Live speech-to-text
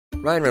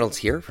Ryan Reynolds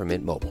here from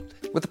Mint Mobile.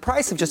 With the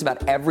price of just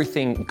about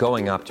everything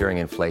going up during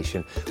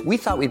inflation, we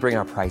thought we'd bring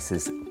our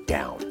prices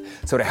down.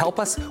 So to help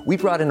us, we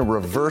brought in a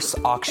reverse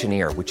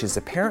auctioneer, which is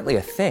apparently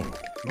a thing.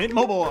 Mint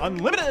Mobile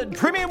Unlimited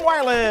Premium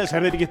Wireless.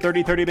 How to get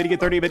 30, 30, bit to get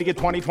 30, bit to get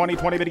 20, 20,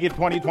 20, bit to get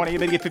 20, 20,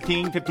 bit to get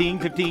 15, 15,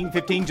 15,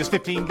 15, just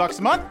 $15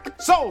 a month?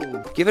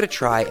 Sold! Give it a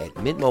try at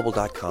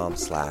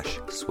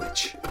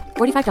mintmobile.com/switch.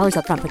 $45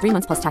 up front for 3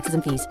 months plus taxes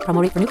and fees.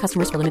 Promo rate for new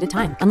customers for limited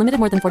time. Unlimited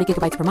more than 40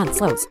 gigabytes per month.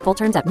 Slows full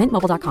terms at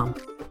mintmobile.com.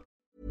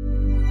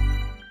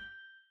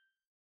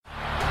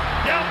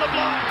 Down the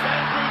block,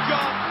 Andrew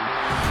John.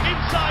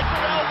 Inside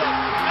for Elba.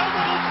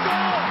 Elba will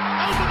score.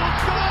 Elba will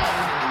score.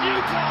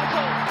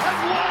 Newcastle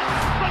have won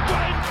the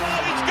Grand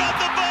Final. He's got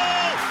the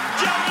ball.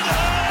 Jared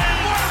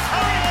Hayes.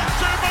 Oh,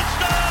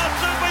 superstar,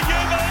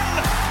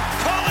 superhuman.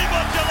 Call him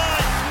what you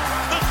like.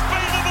 The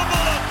speed of a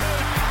bullet.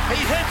 He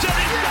hits it.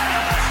 He's got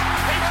it.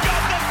 He's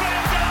got the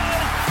field goal.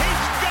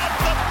 He's got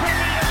the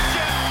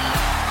premiership.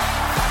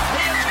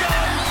 He has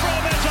gone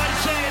from, as I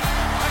said,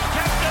 a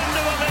captain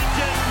to a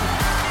legend.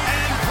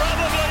 And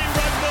probably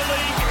rugby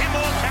league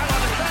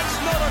immortality. That's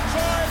not a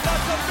try,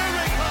 that's a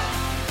miracle.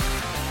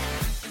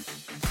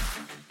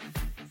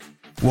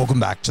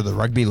 Welcome back to the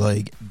Rugby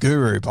League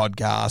Guru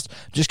podcast.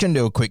 Just going to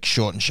do a quick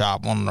short and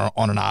sharp one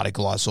on an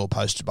article I saw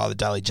posted by the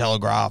Daily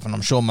Telegraph, and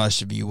I'm sure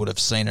most of you would have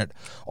seen it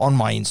on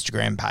my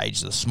Instagram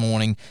page this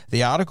morning.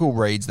 The article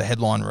reads, the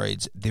headline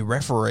reads, "The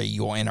referee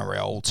your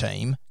NRL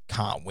team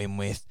can't win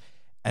with."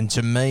 And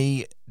to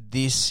me,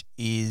 this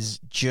is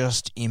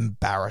just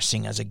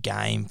embarrassing as a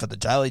game for the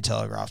Daily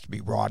Telegraph to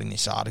be writing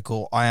this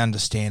article. I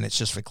understand it's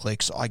just for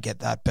clicks, I get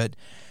that, but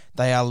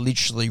they are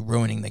literally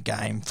ruining the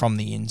game from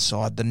the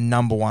inside. The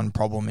number one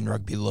problem in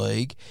rugby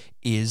league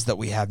is that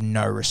we have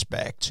no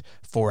respect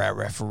for our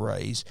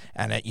referees.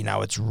 And,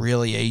 it's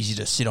really easy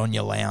to sit on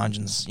your lounge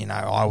and,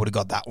 I would have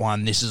got that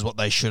one. This is what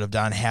they should have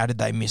done. How did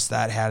they miss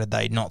that? How did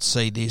they not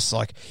see this?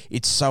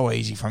 It's so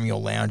easy from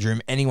your lounge room.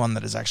 Anyone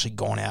that has actually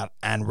gone out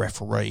and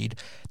refereed,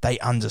 they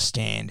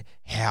understand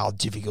how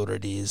difficult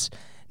it is.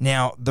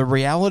 Now, the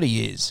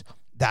reality is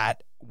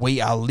that we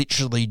are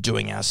literally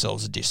doing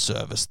ourselves a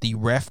disservice. The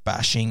ref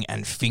bashing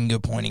and finger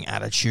pointing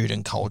attitude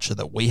and culture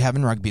that we have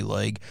in rugby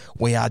league,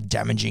 we are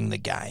damaging the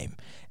game.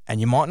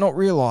 And you might not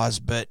realise,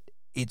 but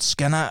it's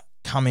going to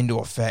come into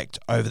effect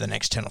over the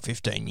next 10 or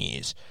 15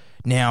 years.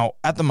 Now,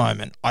 at the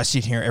moment, I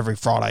sit here every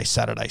Friday,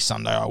 Saturday,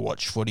 Sunday, I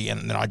watch footy,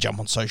 and then I jump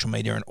on social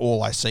media, and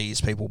all I see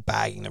is people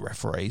bagging the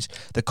referees.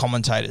 The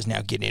commentators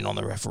now get in on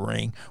the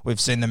refereeing.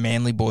 We've seen the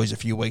Manly boys a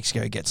few weeks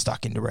ago get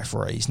stuck into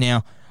referees.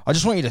 Now, I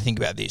just want you to think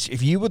about this.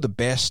 If you were the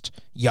best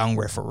young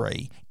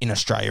referee in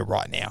Australia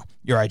right now,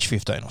 you're age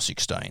 15 or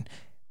 16,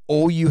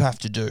 all you have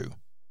to do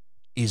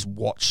is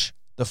watch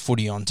the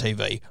footy on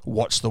TV,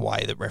 watch the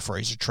way that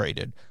referees are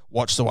treated,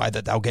 watch the way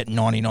that they'll get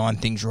 99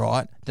 things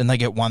right, then they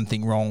get one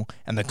thing wrong,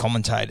 and the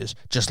commentators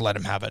just let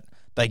them have it.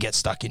 They get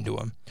stuck into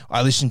them.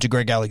 I listened to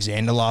Greg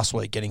Alexander last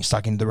week getting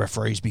stuck into the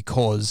referees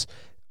because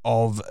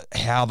of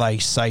how they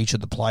say to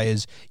the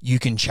players, you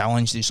can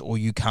challenge this or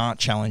you can't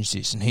challenge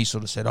this. And he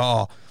sort of said,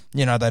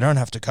 they don't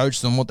have to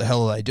coach them. What the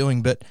hell are they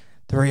doing? But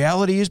the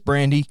reality is,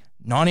 Brandy,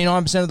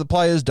 99% of the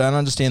players don't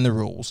understand the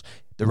rules.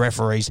 The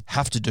referees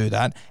have to do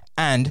that.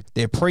 And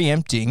they're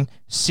preempting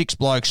 6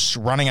 blokes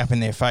running up in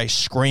their face,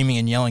 screaming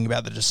and yelling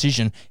about the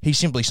decision. He's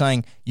simply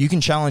saying, you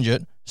can challenge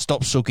it,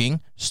 stop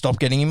sooking, stop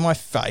getting in my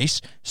face,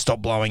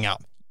 stop blowing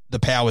up. The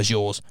power's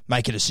yours.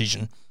 Make a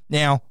decision.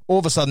 Now, all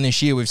of a sudden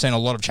this year, we've seen a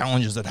lot of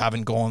challenges that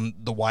haven't gone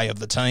the way of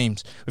the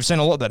teams. We've seen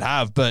a lot that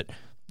have, but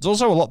there's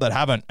also a lot that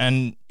haven't.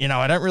 And,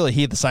 I don't really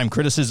hear the same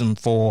criticism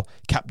for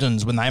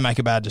captains when they make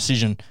a bad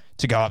decision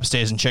to go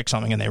upstairs and check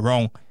something and they're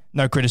wrong.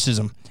 No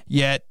criticism.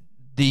 Yet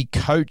the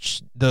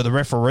coach, the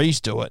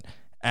referees do it,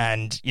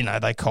 and,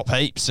 they cop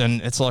heaps.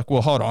 And it's like,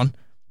 well, hold on.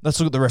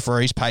 Let's look at the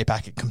referees' pay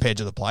packet compared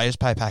to the players'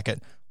 pay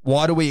packet.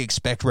 Why do we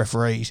expect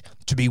referees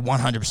to be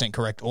 100%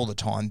 correct all the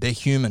time? They're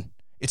human.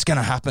 It's going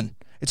to happen.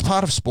 It's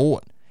part of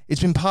sport. It's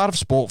been part of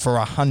sport for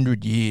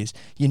 100 years.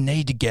 You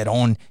need to get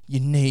on. You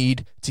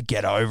need to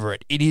get over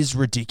it. It is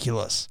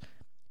ridiculous.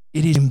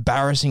 It is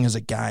embarrassing as a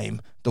game,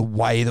 the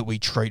way that we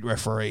treat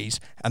referees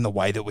and the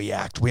way that we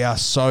act. We are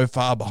so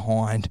far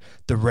behind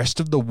the rest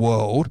of the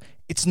world.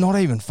 It's not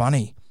even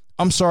funny.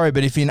 I'm sorry,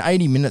 but if in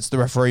 80 minutes the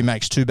referee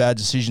makes 2 bad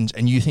decisions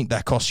and you think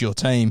that costs your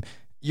team,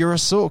 you're a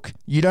sook.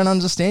 You don't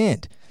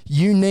understand.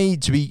 You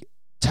need to be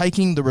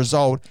taking the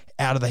result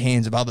out of the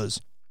hands of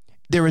others.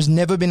 There has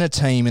never been a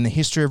team in the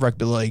history of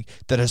rugby league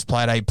that has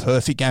played a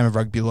perfect game of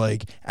rugby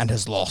league and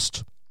has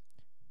lost,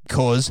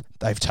 because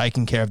they've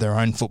taken care of their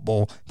own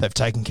football, they've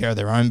taken care of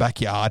their own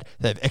backyard,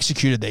 they've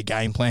executed their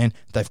game plan,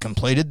 they've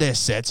completed their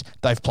sets,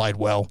 they've played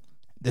well.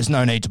 There's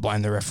no need to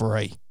blame the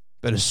referee.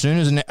 But as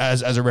soon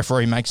as a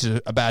referee makes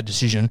a bad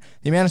decision,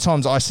 the amount of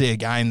times I see a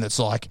game that's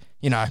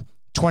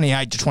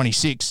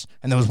 28-26,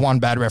 and there was one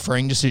bad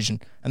refereeing decision,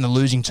 and the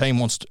losing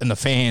team and the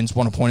fans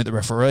want to point at the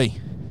referee.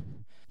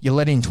 You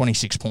let in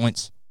 26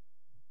 points.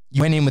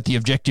 You went in with the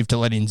objective to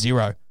let in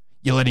 0.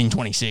 You let in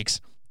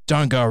 26.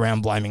 Don't go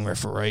around blaming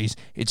referees.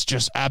 It's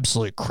just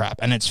absolute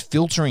crap. And it's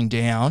filtering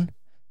down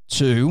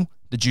to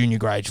the junior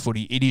grade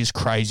footy. It is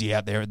crazy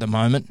out there at the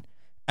moment.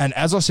 And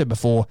as I said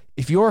before,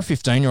 if you're a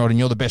 15-year-old and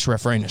you're the best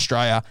referee in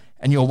Australia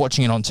and you're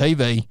watching it on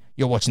TV,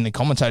 you're watching the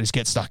commentators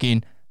get stuck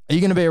in, are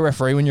you going to be a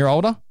referee when you're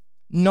older?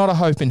 Not a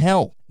hope in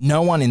hell.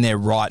 No one in their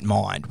right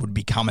mind would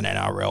become an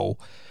NRL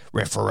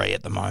referee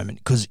at the moment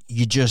because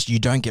you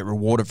don't get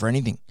rewarded for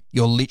anything.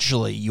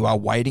 You are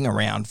waiting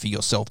around for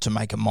yourself to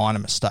make a minor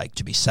mistake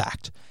to be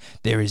sacked.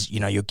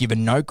 You're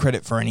given no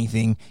credit for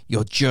anything.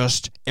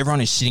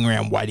 Everyone is sitting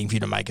around waiting for you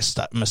to make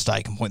a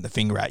mistake and point the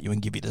finger at you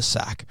and give you the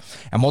sack.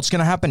 And what's going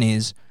to happen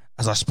is,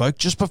 as I spoke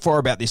just before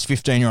about this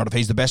 15-year-old, if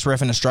he's the best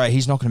ref in Australia,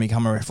 he's not going to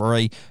become a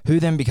referee. Who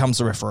then becomes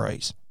the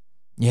referees?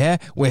 Yeah,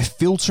 we're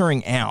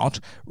filtering out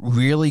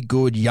really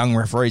good young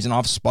referees, and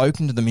I've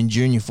spoken to them in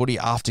junior footy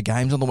after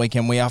games on the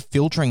weekend. We are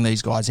filtering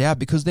these guys out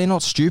because they're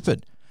not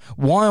stupid.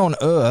 Why on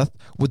earth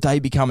would they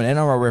become an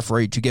NRL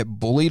referee to get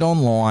bullied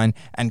online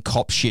and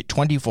cop shit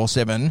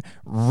 24/7,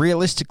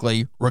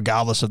 realistically,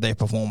 regardless of their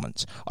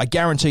performance? I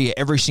guarantee you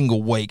every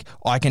single week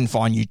I can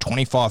find you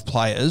 25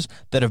 players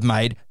that have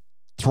made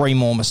 3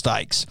 more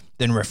mistakes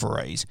than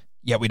referees,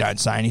 yet we don't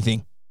say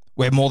anything.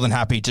 We're more than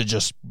happy to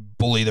just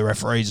bully the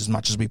referees as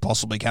much as we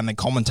possibly can. The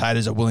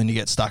commentators are willing to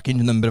get stuck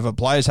into them, but if a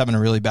player's having a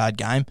really bad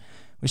game,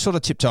 we sort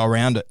of tiptoe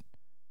around it.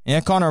 Yeah,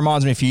 it kind of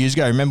reminds me a few years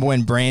ago. Remember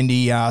when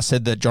Brandy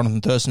said that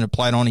Jonathan Thurston had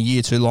played on a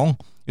year too long?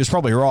 He was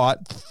probably right.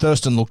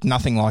 Thurston looked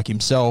nothing like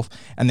himself,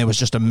 and there was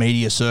just a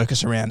media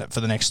circus around it for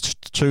the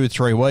next 2 or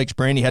 3 weeks.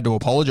 Brandy had to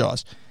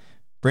apologise.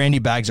 Brandy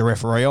bags a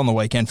referee on the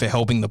weekend for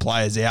helping the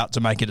players out to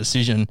make a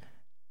decision.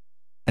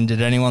 And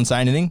did anyone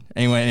say anything?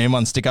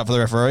 Anyone stick up for the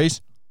referees?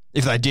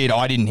 If they did,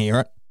 I didn't hear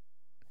it.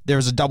 There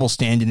is a double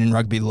standard in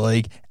rugby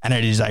league, and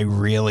it is a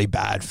really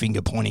bad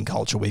finger-pointing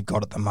culture we've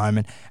got at the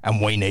moment,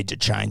 and we need to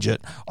change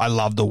it. I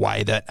love the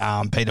way that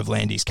Peter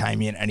V'landys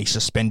came in and he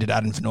suspended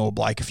Adam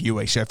Fanua-Blake a few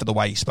weeks ago for the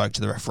way he spoke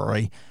to the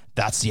referee.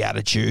 That's the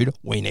attitude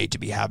we need to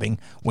be having.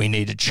 We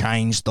need to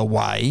change the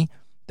way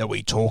that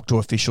we talk to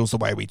officials, the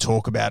way we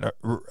talk about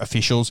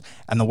officials,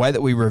 and the way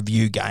that we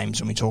review games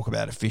when we talk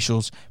about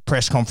officials.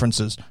 Press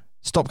conferences.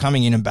 Stop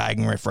coming in and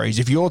bagging referees.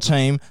 If your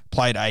team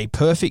played a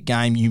perfect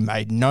game, you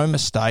made no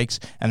mistakes,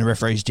 and the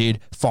referees did,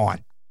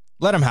 fine.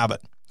 Let them have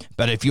it.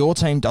 But if your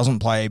team doesn't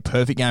play a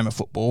perfect game of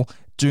football,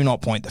 do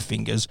not point the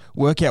fingers.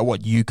 Work out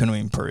what you can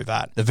improve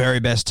at. The very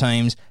best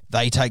teams,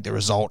 they take the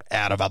result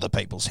out of other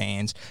people's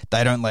hands.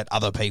 They don't let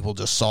other people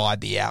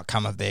decide the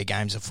outcome of their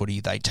games of footy.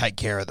 They take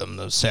care of them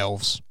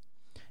themselves.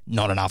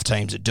 Not enough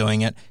teams are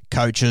doing it.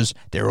 Coaches,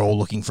 they're all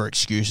looking for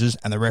excuses.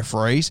 And the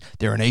referees,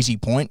 they're an easy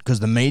point because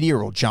the media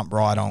will jump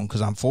right on.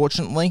 Because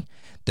unfortunately,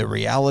 the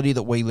reality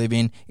that we live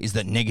in is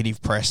that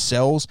negative press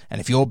sells. And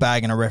if you're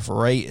bagging a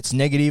referee, it's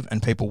negative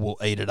and people will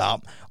eat it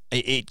up.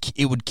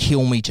 It would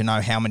kill me to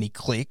know how many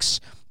clicks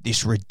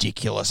this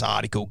ridiculous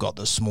article got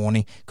this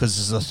morning, because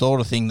it's the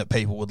sort of thing that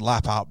people would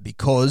lap up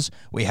because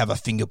we have a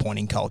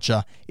finger-pointing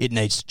culture. It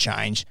needs to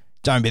change.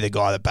 Don't be the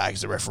guy that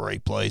bags the referee,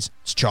 please.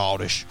 It's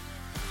childish.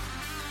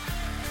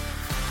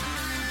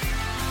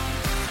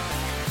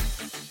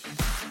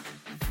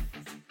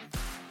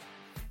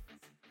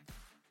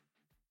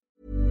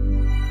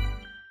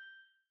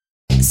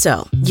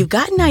 So, you've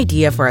got an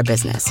idea for a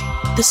business.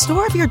 The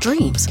store of your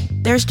dreams.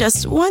 There's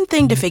just one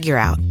thing to figure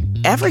out.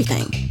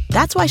 Everything.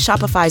 That's why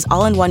Shopify's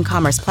all-in-one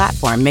commerce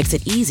platform makes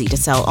it easy to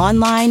sell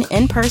online,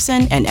 in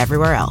person, and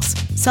everywhere else.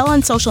 Sell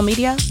on social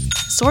media,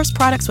 source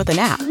products with an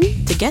app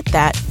to get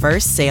that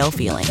first sale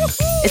feeling.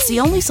 It's the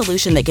only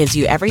solution that gives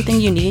you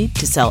everything you need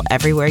to sell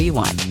everywhere you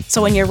want.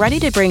 So when you're ready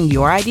to bring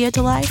your idea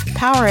to life,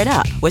 power it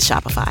up with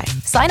Shopify.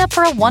 Sign up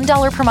for a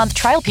 $1 per month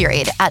trial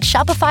period at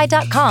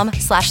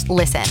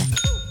shopify.com/listen.